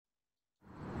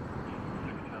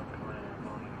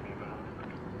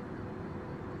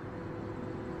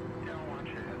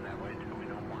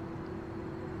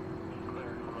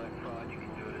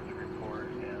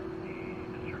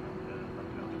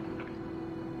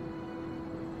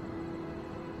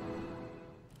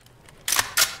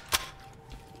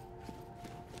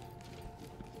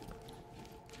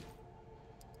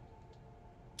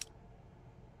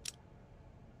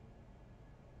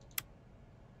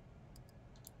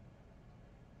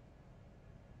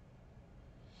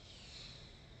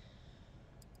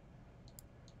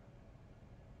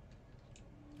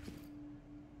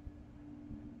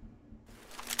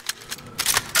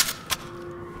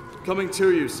Coming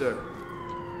to you, sir.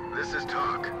 This is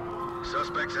talk.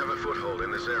 Suspects have a foothold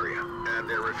in this area, and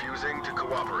they're refusing to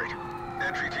cooperate.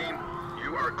 Entry team,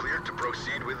 you are cleared to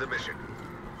proceed with the mission.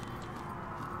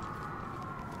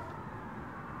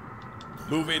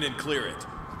 Move in and clear it.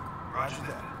 Roger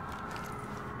that.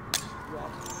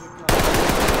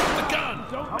 A gun!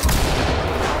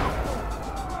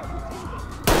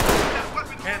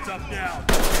 Hands up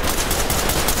now.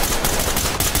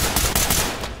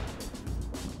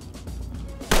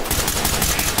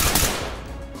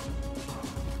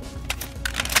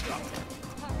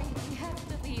 Hurry, we have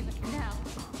to leave now.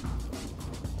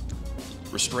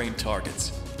 Restrain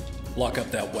targets. Lock up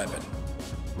that weapon.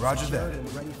 Roger that.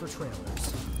 And ready for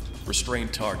trailers. Restrain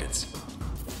targets.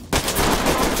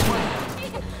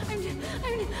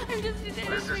 I'm just an This is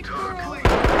innocent talk. girl.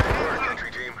 Good work,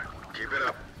 entry team. Keep it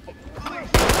up.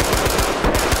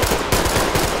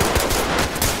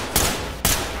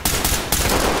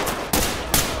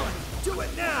 Do it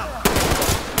now!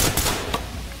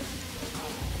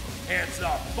 Hands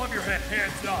up. Above your head,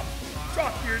 hands up.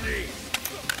 Drop your knees.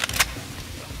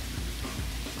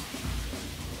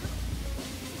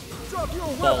 Drop your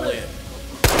Fall weapon! in.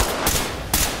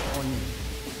 On you.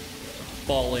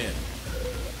 Fall in.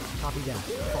 Copy that.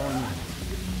 Following you.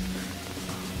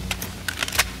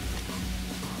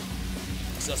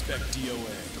 Suspect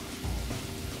DOA.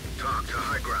 Talk to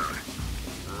high ground.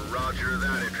 Roger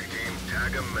that, entry team.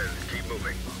 Tag them and keep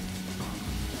moving.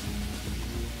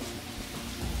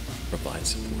 Provide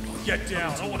support on. Get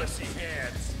down. I want to see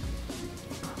hands.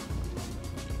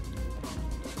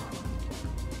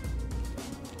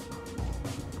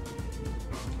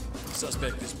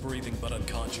 Suspect is breathing but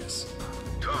unconscious.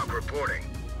 Talk reporting.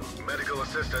 Medical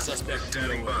assistance Suspect is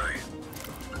standing DOA. by.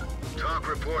 Talk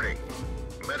reporting.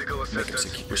 Medical Make him assistance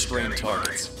secure. is Restrain standing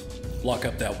targets. Lock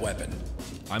up that weapon.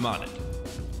 I'm on it.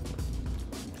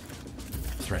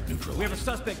 Threat neutralized. We have a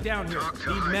suspect down here. Talk to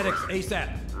Need high medics ground.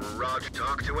 ASAP. Roger,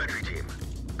 talk to entry team.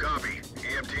 Copy.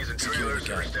 EMTs and Secure trailers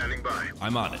the are gun. standing by.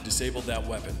 I'm on it. Disable that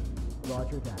weapon.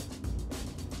 Roger that.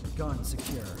 Gun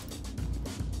secure.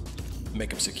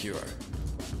 Make him secure.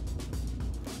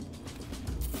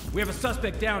 We have a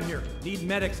suspect down here. Need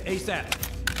medics ASAP.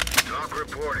 Talk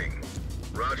reporting.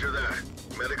 Roger that.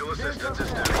 Medical assistance is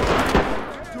standing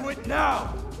by. Do it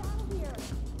now!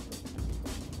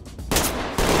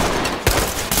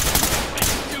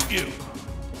 Shoot you!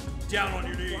 Down on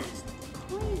your knees.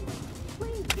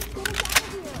 Please, get us out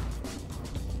of here.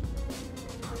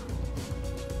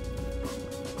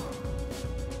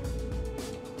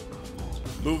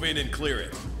 Move in and clear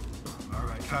it. All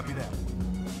right, copy that.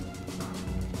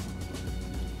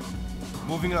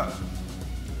 Moving up.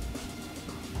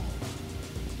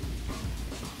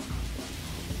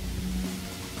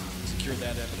 Secure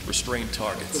that evidence. Restrain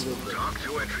targets. Talk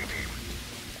to entry team.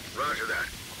 Roger that.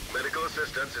 Medical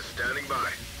assistance is standing by.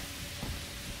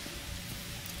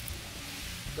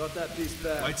 Got that piece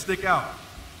back. Light stick out.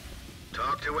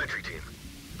 Talk to entry team.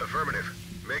 Affirmative.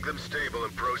 Make them stable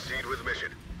and proceed with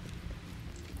mission.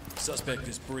 Suspect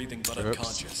is breathing but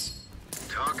unconscious.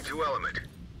 Talk to element.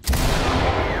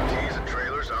 EMTs and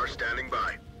trailers are standing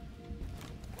by.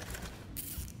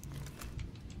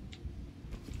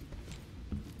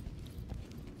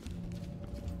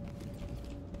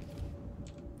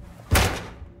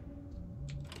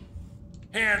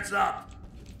 Hands up!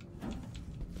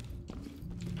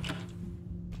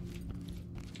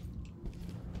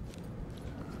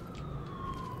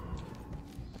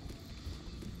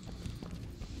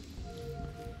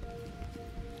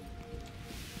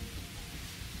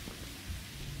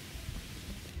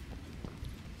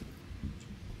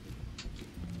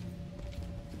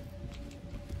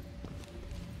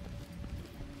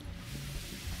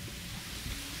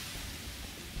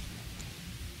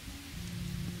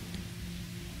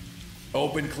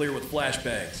 Open clear with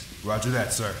flashbangs. Roger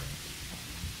that, sir.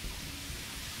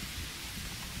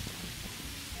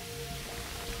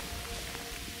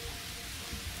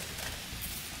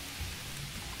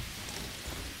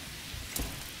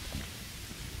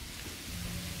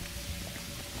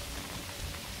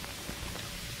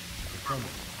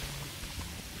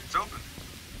 It's open.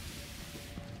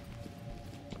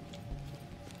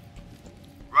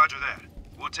 Roger that.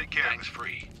 We'll take care of it.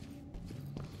 Free.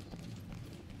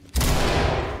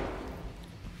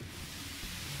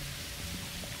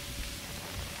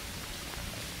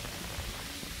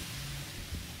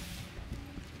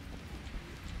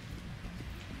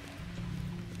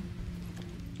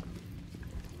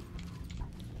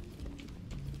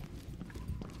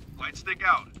 Light stick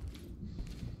out.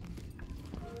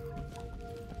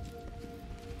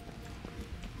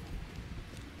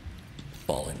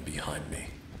 Fall in behind me.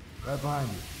 Right behind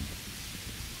you.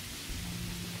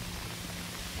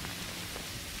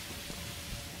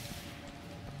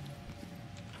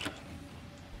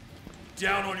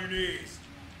 Down on your knees.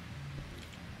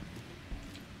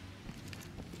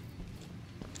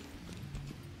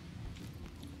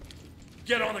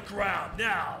 Get on the ground,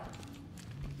 now!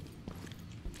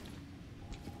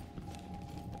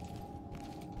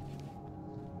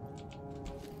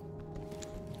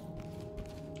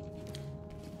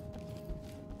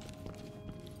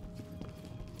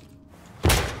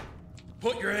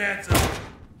 Put your hands up!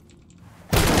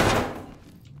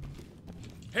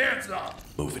 Hands up!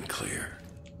 Moving clear.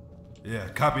 Yeah,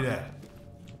 copy that.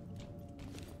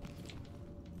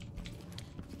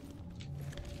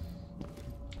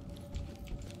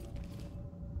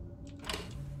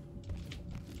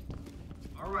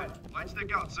 All right, line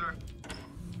stick out, sir.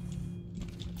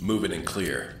 Moving and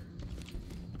clear.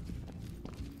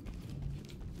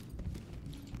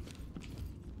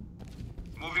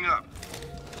 Moving up.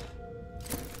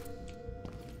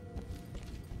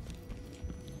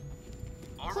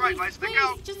 All right, line stick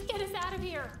out. Please, just get us out of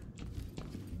here.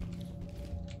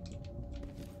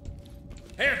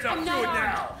 Hands up, I'm do not it armed.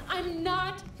 now! I'm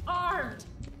not armed.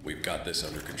 We've got this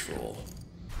under control.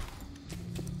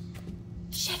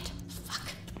 Shit.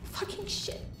 Fuck. Fucking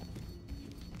shit.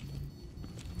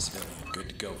 Civilian, good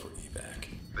to go for evac.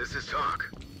 This is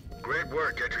Talk. Great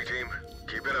work, entry team.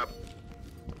 Keep it up.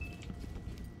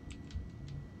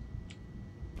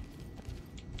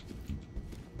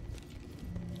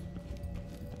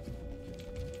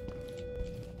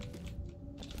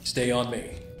 Stay on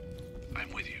me.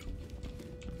 I'm with you.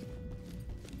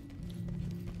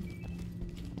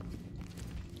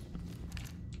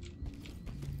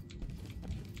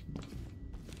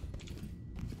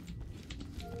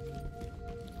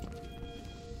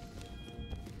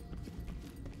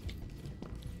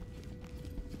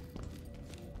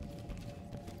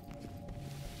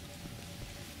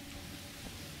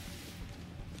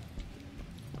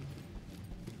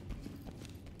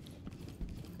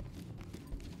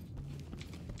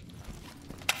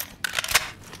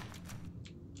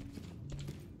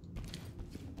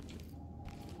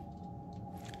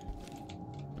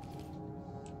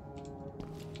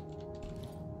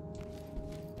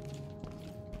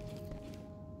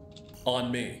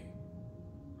 On me.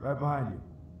 Right behind you.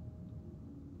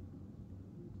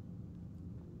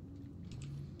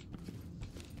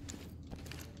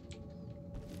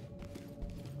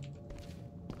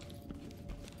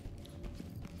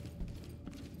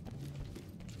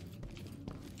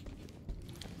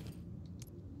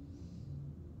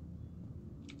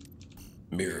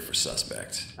 Mirror for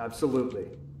suspect. Absolutely.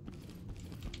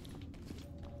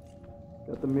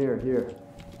 Got the mirror here.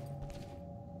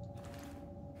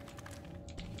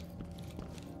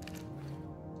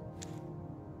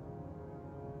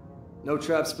 No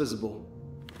traps visible.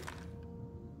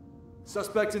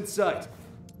 Suspect in sight.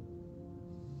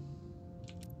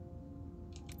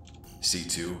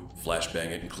 C2, flashbang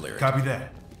it and clear it. Copy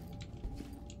that.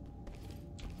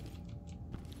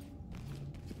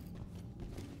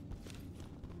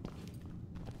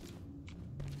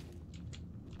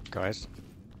 Guys.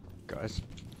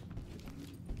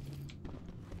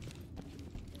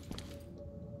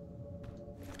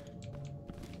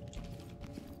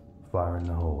 Fire in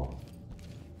the hole.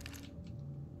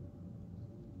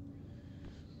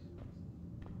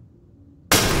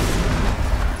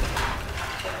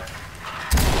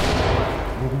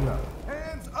 Moving up.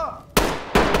 Hands up!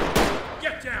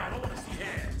 Get down, I want to see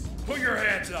hands. Put your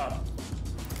hands up.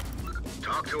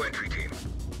 Talk to entry team.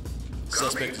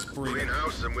 Suspect is breathing, Clean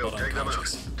house and we'll but take them out.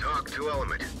 unconscious. Talk to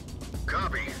element.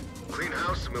 Copy. Clean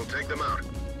house and we'll take them out.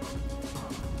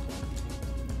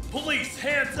 Police,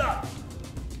 hands up!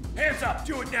 Hands up,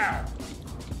 do it now!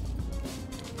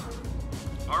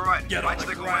 All right, Get line on the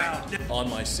stick away. ground! On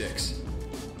my 6.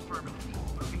 Affirmative.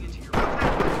 Moving into your get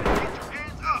your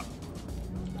hands up.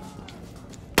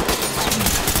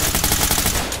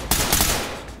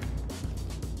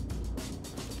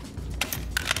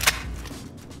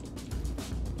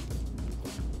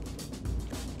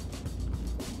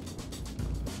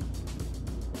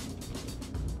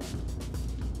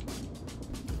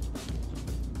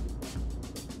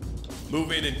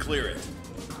 Move in and clear it.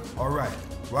 All right,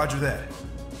 roger that.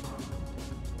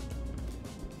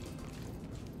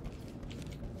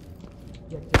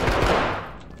 Get down.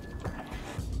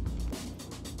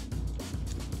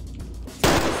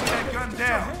 That gun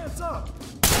down. Hands up!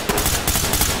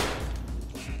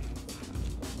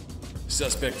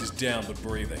 Suspect is down but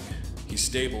breathing. He's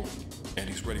stable, and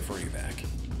he's ready for evac.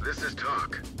 This is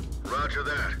Talk. Roger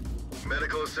that.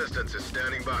 Medical assistance is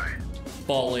standing by.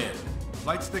 Fall in.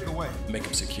 Light stick away. Make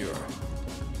him secure.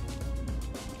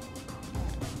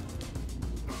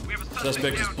 We have a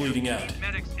Suspect is down bleeding here. out.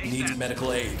 Medics ASAP. Needs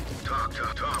medical aid.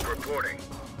 Talk reporting.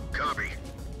 Copy.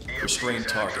 Restrain EMTs and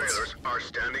targets. trailers are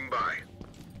standing by.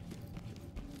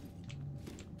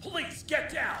 Police,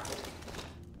 get down!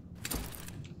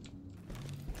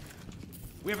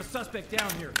 We have a suspect down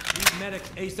here. Need medics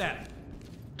ASAP.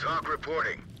 Talk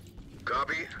reporting.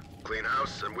 Copy. Clean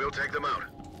house and we'll take them out.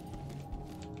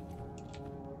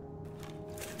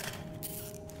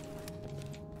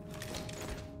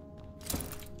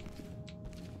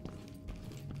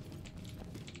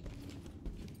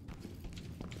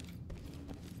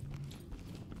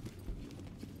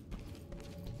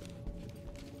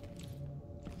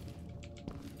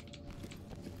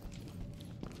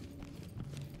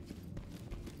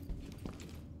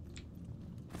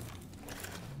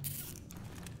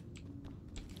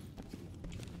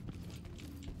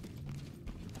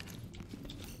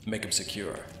 Make him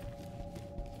secure.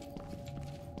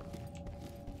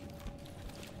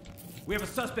 We have a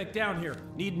suspect down here.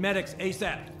 Need medics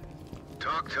ASAP.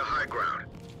 Talk to high ground.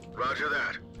 Roger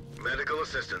that. Medical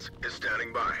assistance is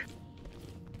standing by.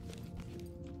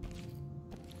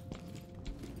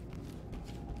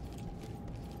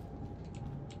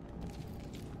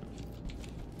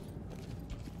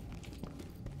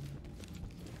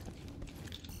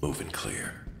 Moving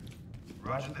clear.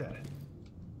 Roger that.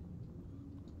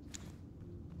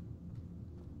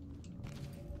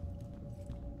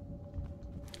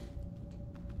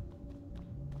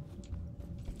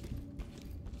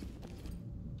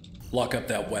 Lock up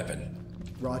that weapon.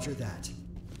 Roger that.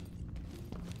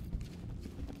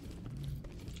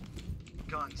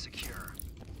 Gun secure.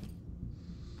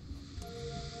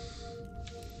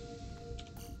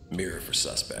 Mirror for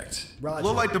suspect. Roger.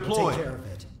 Low light We'll deployed. take care of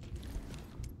it.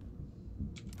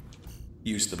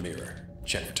 Use the mirror.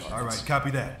 Check for targets. All right,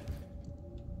 copy that.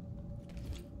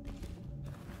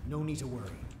 No need to worry.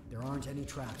 There aren't any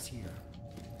traps here.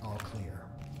 All clear.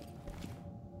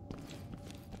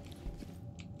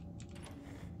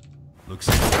 Looks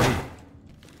like me.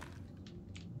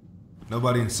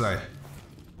 Nobody in sight.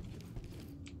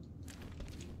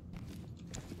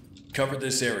 Cover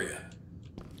this area.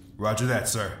 Roger that,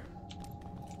 sir.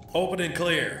 Open and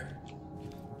clear.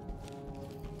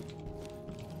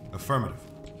 Affirmative.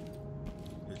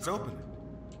 It's open.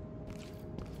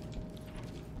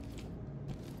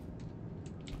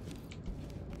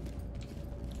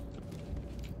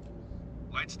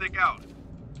 Light stick out.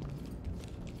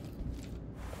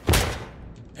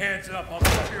 Hands up, I'll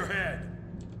drop your head.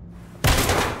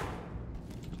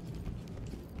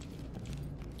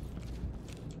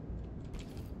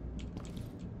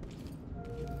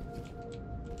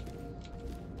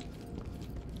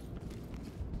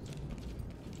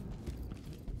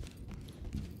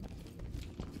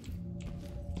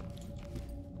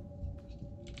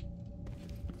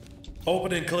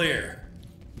 Open and clear.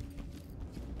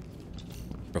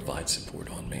 Provide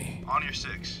support on me. On your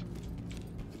 6.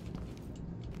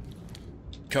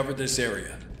 Cover this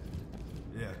area.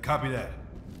 Yeah, copy that.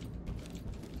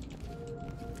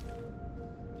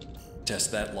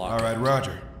 Test that lock. All right,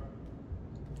 Roger.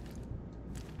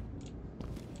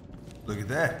 Look at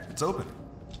that. It's open.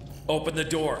 Open the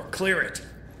door. Clear it.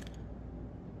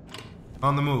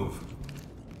 On the move.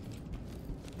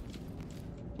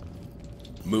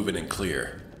 Moving and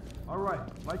clear. All right,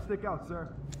 light stick out,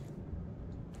 sir.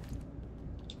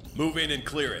 Move in and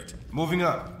clear it. Moving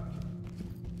up.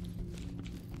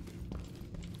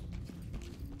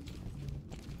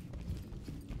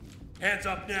 Hands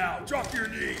up now, drop your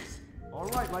knees. All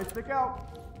right, light stick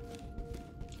out.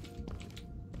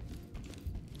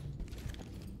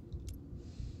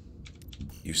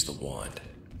 Use the wand.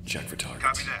 Check for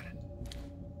targets. Copy that.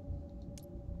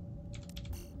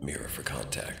 Mirror for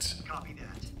contacts. Copy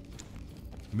that.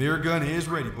 Mirror gun is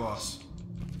ready, boss.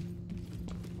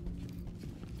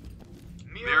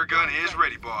 Mirror gun is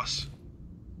ready, boss.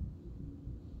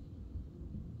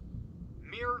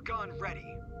 Mirror gun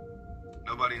ready.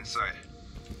 Nobody in sight.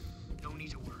 No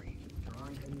need to worry. There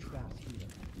aren't any traps here.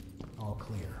 All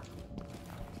clear.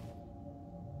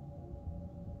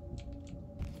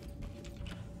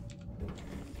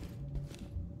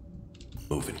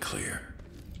 Moving clear.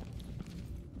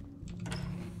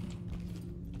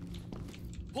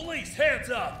 Police, hands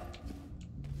up!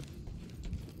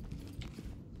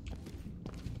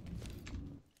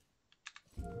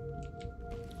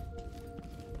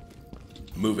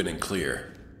 Moving and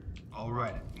clear. All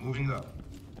right, moving up.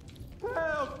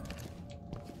 Help!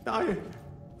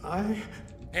 I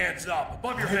Hands up,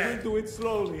 above your will head. do it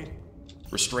slowly.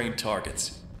 Restrain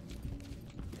targets.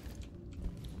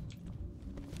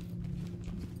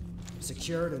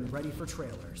 Secured and ready for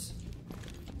trailers.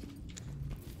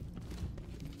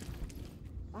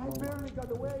 I barely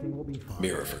got away. Everything will be fine.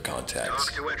 Mirror for Talk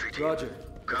contacts. to entry team. Roger.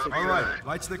 Copy All that. right,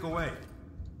 light stick away.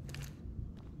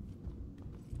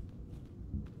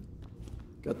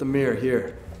 Got the mirror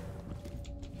here.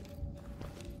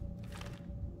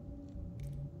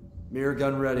 Mirror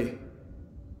gun ready.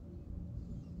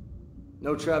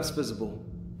 No traps visible.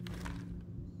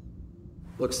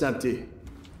 Looks empty.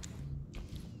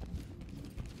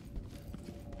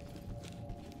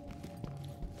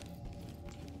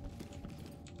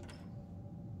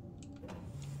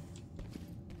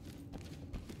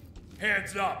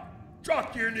 Hands up!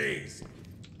 Drop to your knees!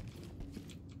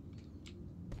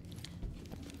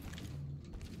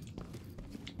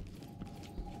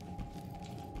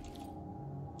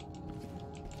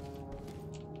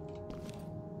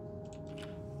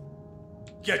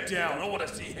 Get down, I want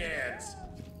to see hands.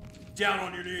 Down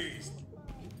on your knees.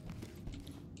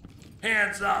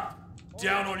 Hands up.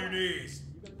 Down on your knees.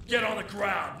 Get on the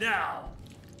ground, now.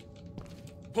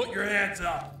 Put your hands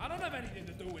up. I don't have anything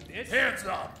to do with this. Hands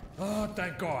up. Oh,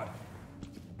 thank God.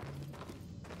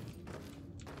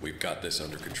 We've got this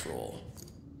under control.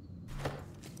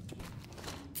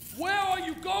 Where are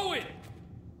you going?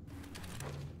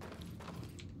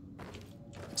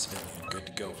 Civilian, good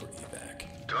to go for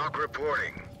evac. Talk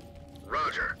reporting.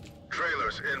 Roger.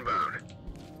 Trailers inbound.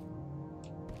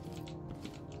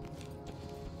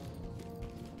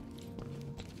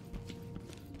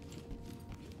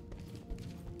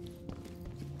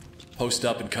 Post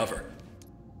up and cover.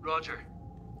 Roger.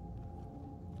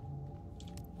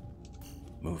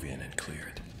 Move in and clear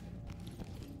it.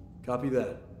 Copy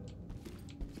that.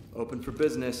 Open for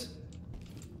business.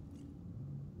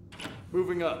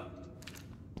 Moving up.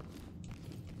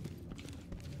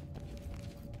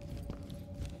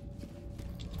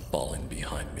 Fall in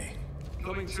behind me.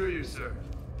 Coming through you, sir.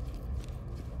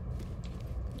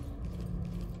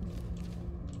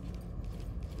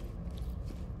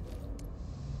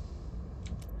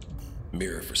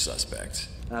 Mirror for suspects.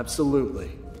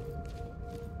 Absolutely.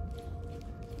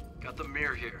 Got the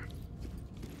mirror here.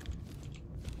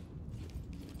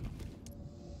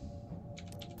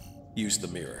 Use the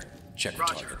mirror. Check for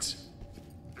Roger. targets.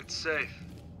 It's safe.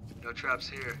 No traps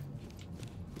here.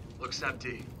 Looks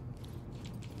empty.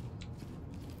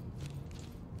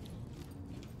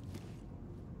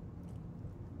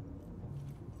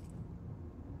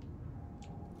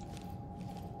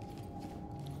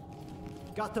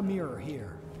 Got the mirror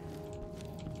here.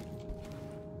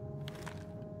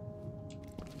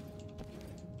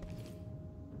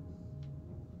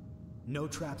 No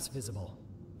traps visible.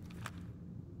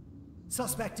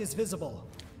 Suspect is visible.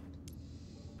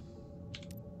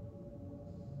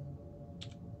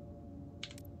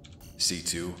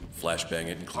 C2, flashbang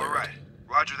it and clear All right, it.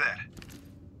 roger that.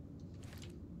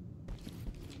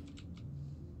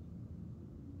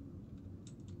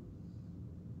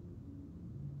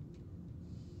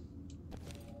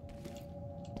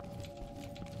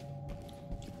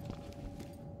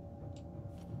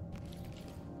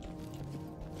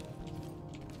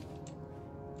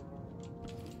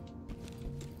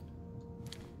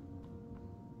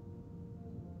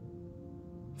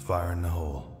 Fire in the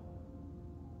hole.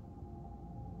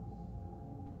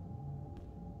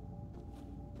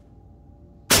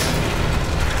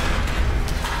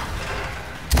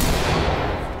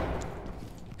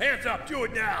 Hands up, do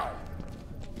it now.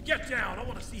 Get down, I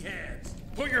want to see hands.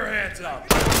 Put your hands up.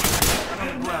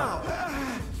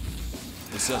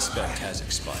 The suspect has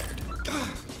expired.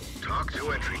 Talk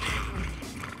to entry team.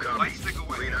 Copy.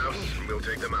 Clean house, and we'll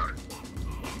take them out.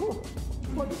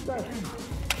 What is that?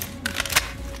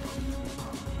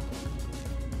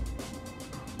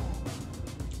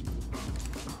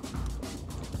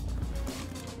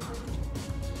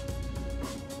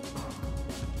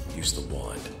 Use the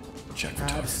wand. Check for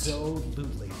targets.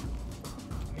 Absolutely.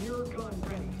 Mirror gun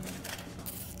ready.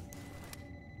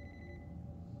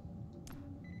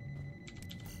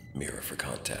 Mirror for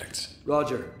contacts.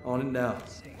 Roger. On it now.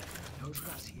 No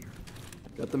traps here.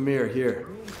 Got the mirror here.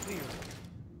 Room clear.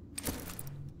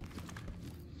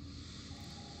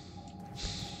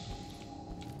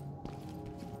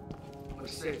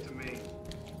 Looks safe to me.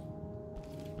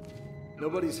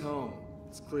 Nobody's home.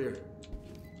 It's clear.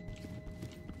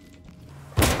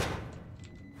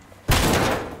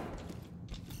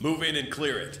 Move in and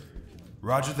clear it.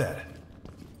 Roger that.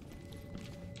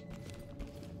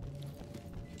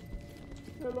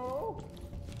 Hello?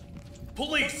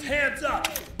 Police, hands up.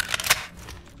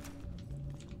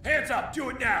 Hands up, do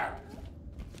it now.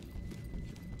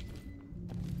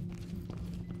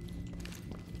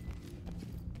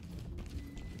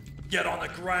 Get on the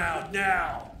ground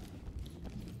now.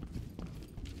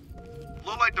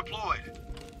 Low light deployed.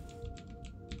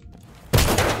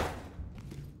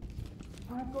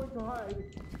 I'm going to hide.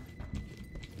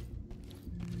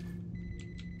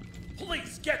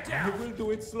 Police, get I down! will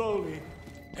do it slowly.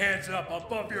 Hands up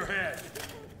above your head.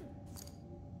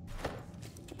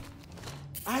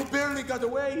 I barely got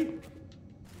away.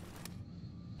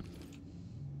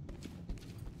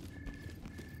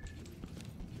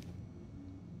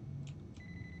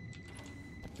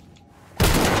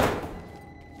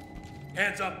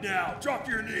 Hands up now. Drop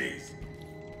to your knees.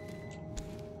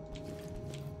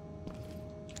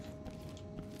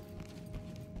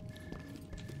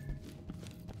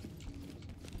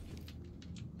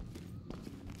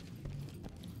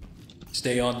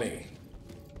 Stay on me.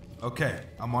 Okay,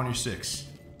 I'm on your 6.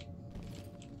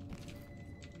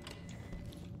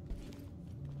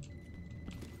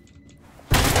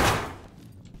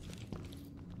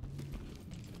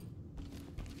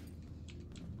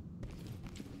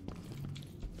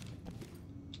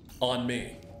 On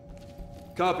me.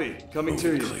 Copy. Coming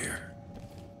to you. Clear.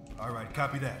 All right,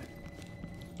 copy that.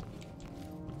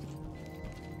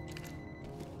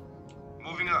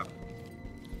 Moving up.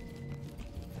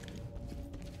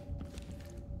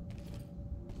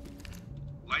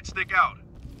 Light stick out.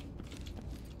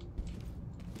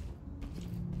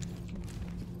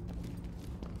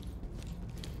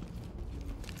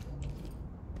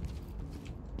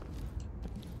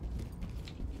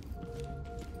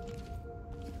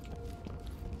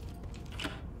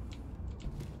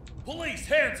 Police,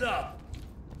 hands up!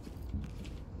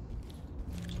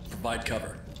 Provide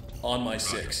cover. On my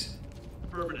 6.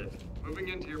 Affirmative. Moving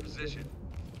into your position.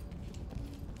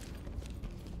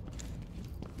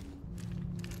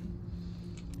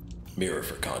 Mirror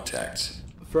for contacts.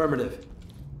 Affirmative.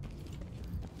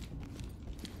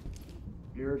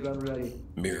 Mirror gun ready.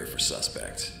 Mirror for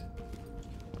suspects.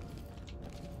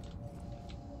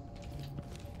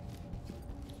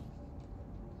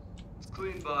 It's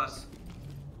clean, boss.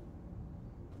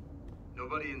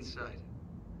 Nobody in sight.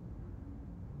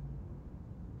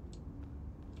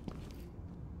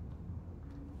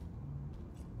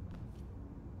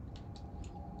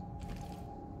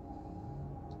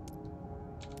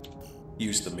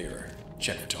 Use the mirror.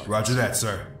 Check for targets. Roger that,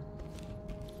 sir.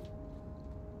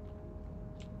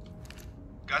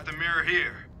 Got the mirror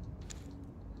here.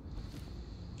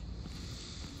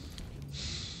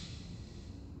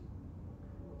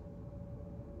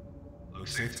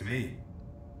 Looks safe to me.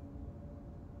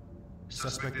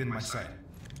 Suspect in my sight.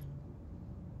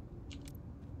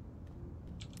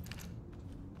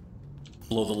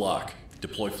 Blow the lock.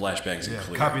 Deploy flashbangs and Yeah,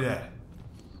 clear. copy that.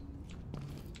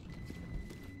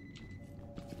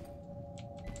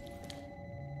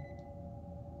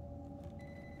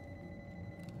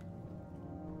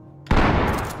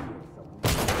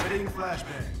 Readying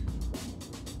flashbang.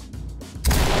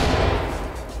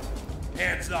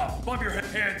 Hands up. Above your head,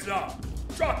 hands up.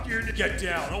 Drop your knees. Get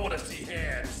down. I want to see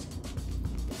hands.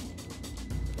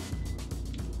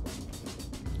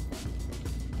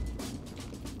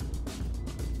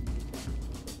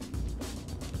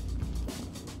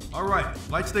 All right,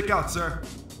 light stick out, sir.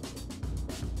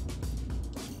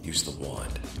 Use the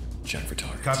wand. Check for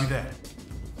targets. Copy that.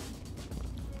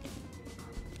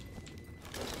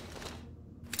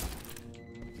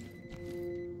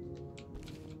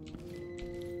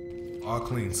 All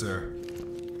clean, sir.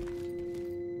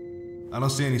 I don't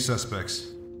see any suspects.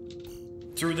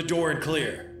 Through the door and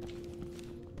clear.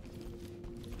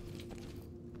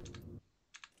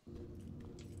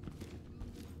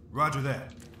 Roger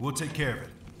that. We'll take care of it.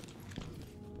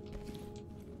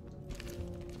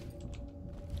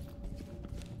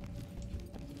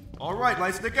 All right,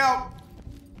 light stick out.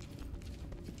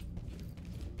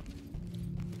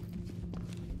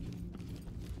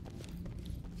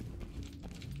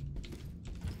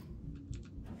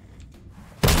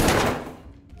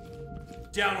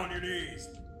 Down on your knees.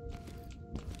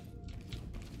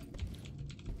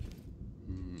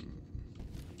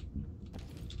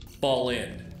 Fall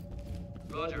in.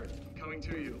 Roger. Coming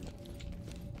to you.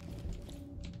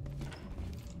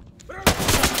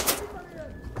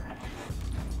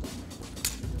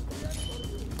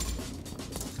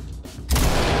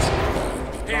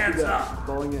 Hands up.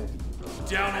 Falling in.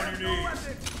 Down on your knees.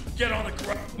 Get on the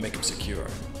ground. Make him secure.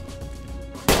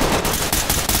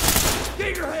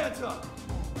 Get your hands up!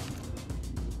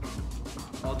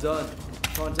 All done.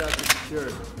 Contact is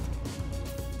secured.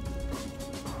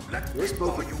 You're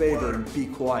supposed to favor and be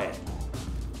quiet.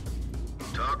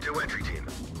 Talk to entry team.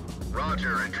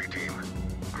 Roger, entry team.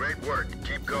 Great work.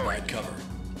 Keep going. Provide cover.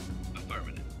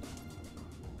 Affirmative.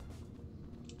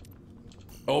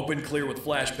 Open clear with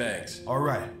flashbangs. All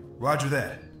right, roger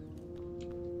that.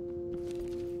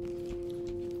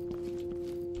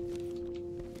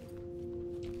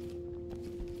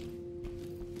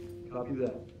 Copy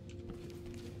that.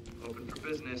 Open for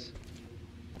business.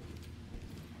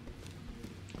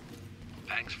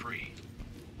 Bank's free.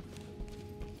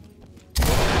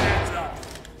 Hands up!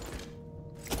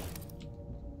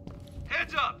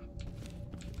 Hands up!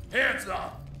 Hands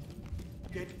up!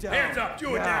 Get down. Hands up!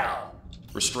 Do it now!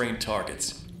 Restrain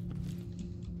targets.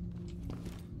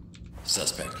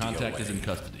 Suspect Contact DOA. is in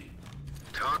custody.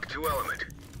 Talk to Element.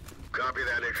 Copy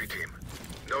that, entry team.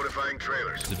 Notifying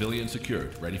trailers. Civilian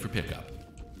secured, ready for pickup.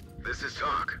 This is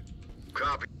Talk.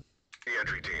 Copy,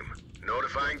 entry team.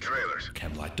 Notifying trailers.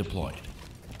 Chemlight deployed.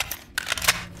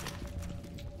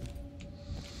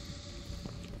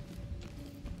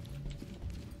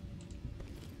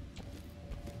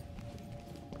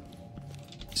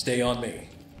 Stay on me.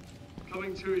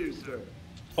 Coming to you, sir.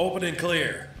 Open and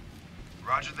clear.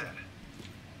 Roger that.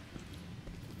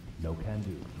 No can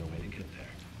do. No way to get there.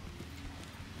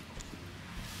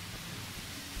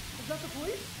 Is that the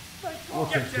police? Thank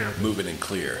God. Get down! Moving and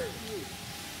clear.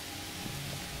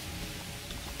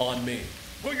 On me.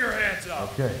 Put your hands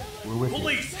up! Okay, we're with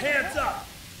Police, hands up!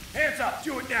 Hands up!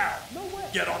 Do it now! No way.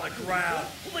 Get on the ground!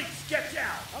 Police, get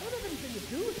down! I don't have anything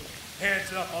to do with it.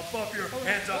 Hands up above your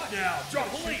hands up now! Drop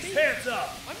police! Hands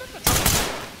up! I'm not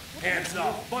the... Hands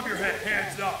up! Above your head!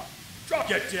 Hands up! Drop!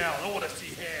 Get down! I want to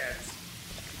see hands!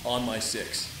 On my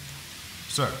 6.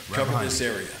 Sir, right Cover behind this you.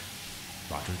 area.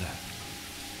 Roger that.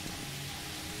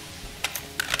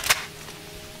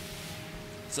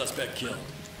 Suspect killed.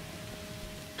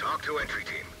 Talk to entry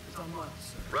team.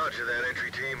 Roger that,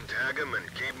 entry team. Tag him and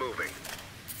keep moving.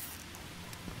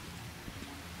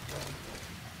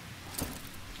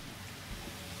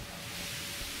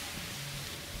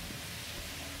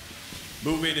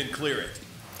 Move in and clear it.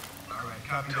 All right,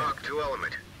 copy that. Talk to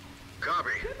Element. Copy.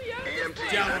 me out of this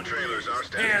EMTs Down on and your trailers knees. are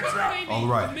standing Hands by. up! All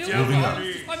right, Down moving on up. your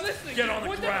knees. I'm listening. Get on the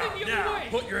Point that ground thing the other now! way.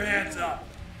 Put your hands up!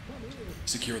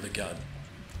 Secure the gun.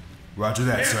 Roger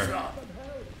that, Hands sir. up!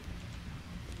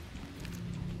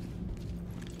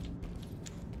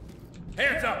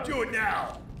 Hands up! Do it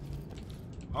now!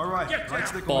 All right, Get right down.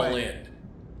 stick Fall away. in.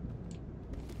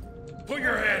 Put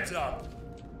your hands up!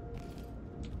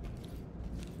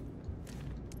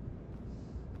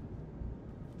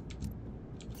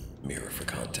 Mirror for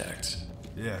contacts.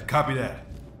 Yeah, copy that.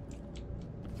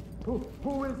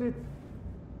 Who is it?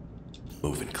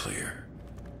 Moving clear.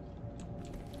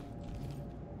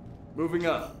 Moving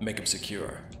up. Make him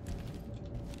secure.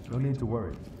 No need to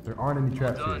worry. There aren't any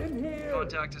traps here. Done.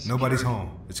 Contact is Nobody's secured.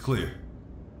 home. It's clear.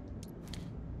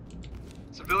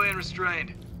 Civilian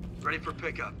restrained. Ready for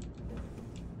pickup.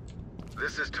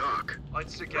 This is Talk.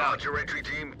 Lights stick out. Roger, entry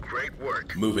team. Great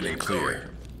work. Moving and Keep clear. going.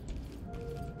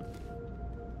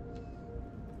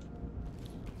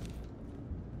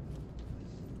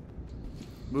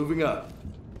 Moving up.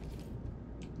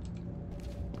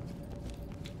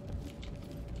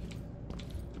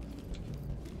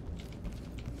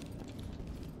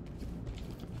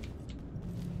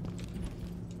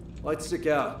 Lights stick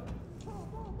out.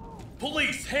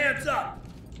 Police, hands up!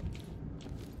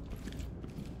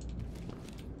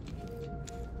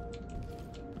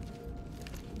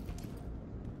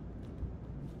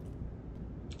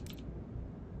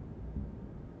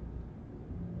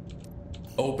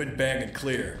 Open, bang, and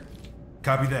clear.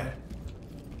 Copy that.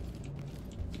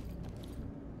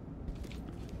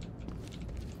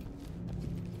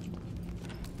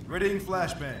 Readying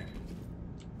flashbang.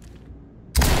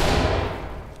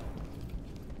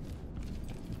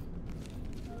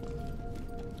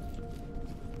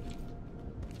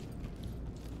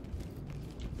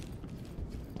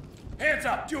 Hands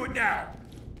up! Do it now!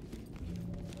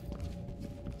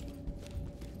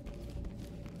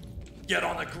 Get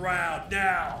on the ground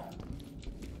now!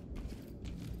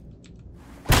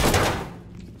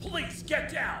 Police,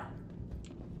 get down!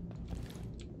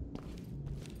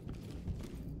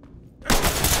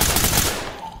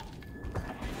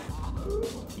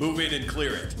 Move in and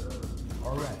clear it.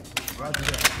 All right, roger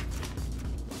that.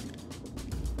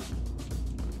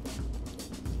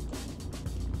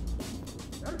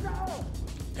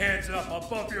 Hands up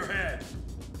above your head.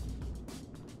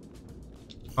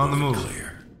 On the move.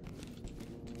 Clear.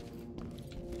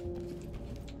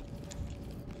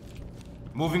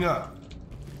 Moving up.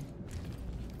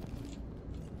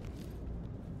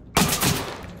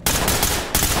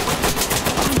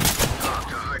 Talk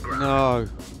to high ground. No.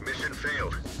 Mission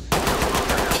failed. No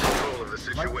longer have control of the Light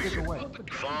stick situation. away.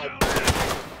 Fall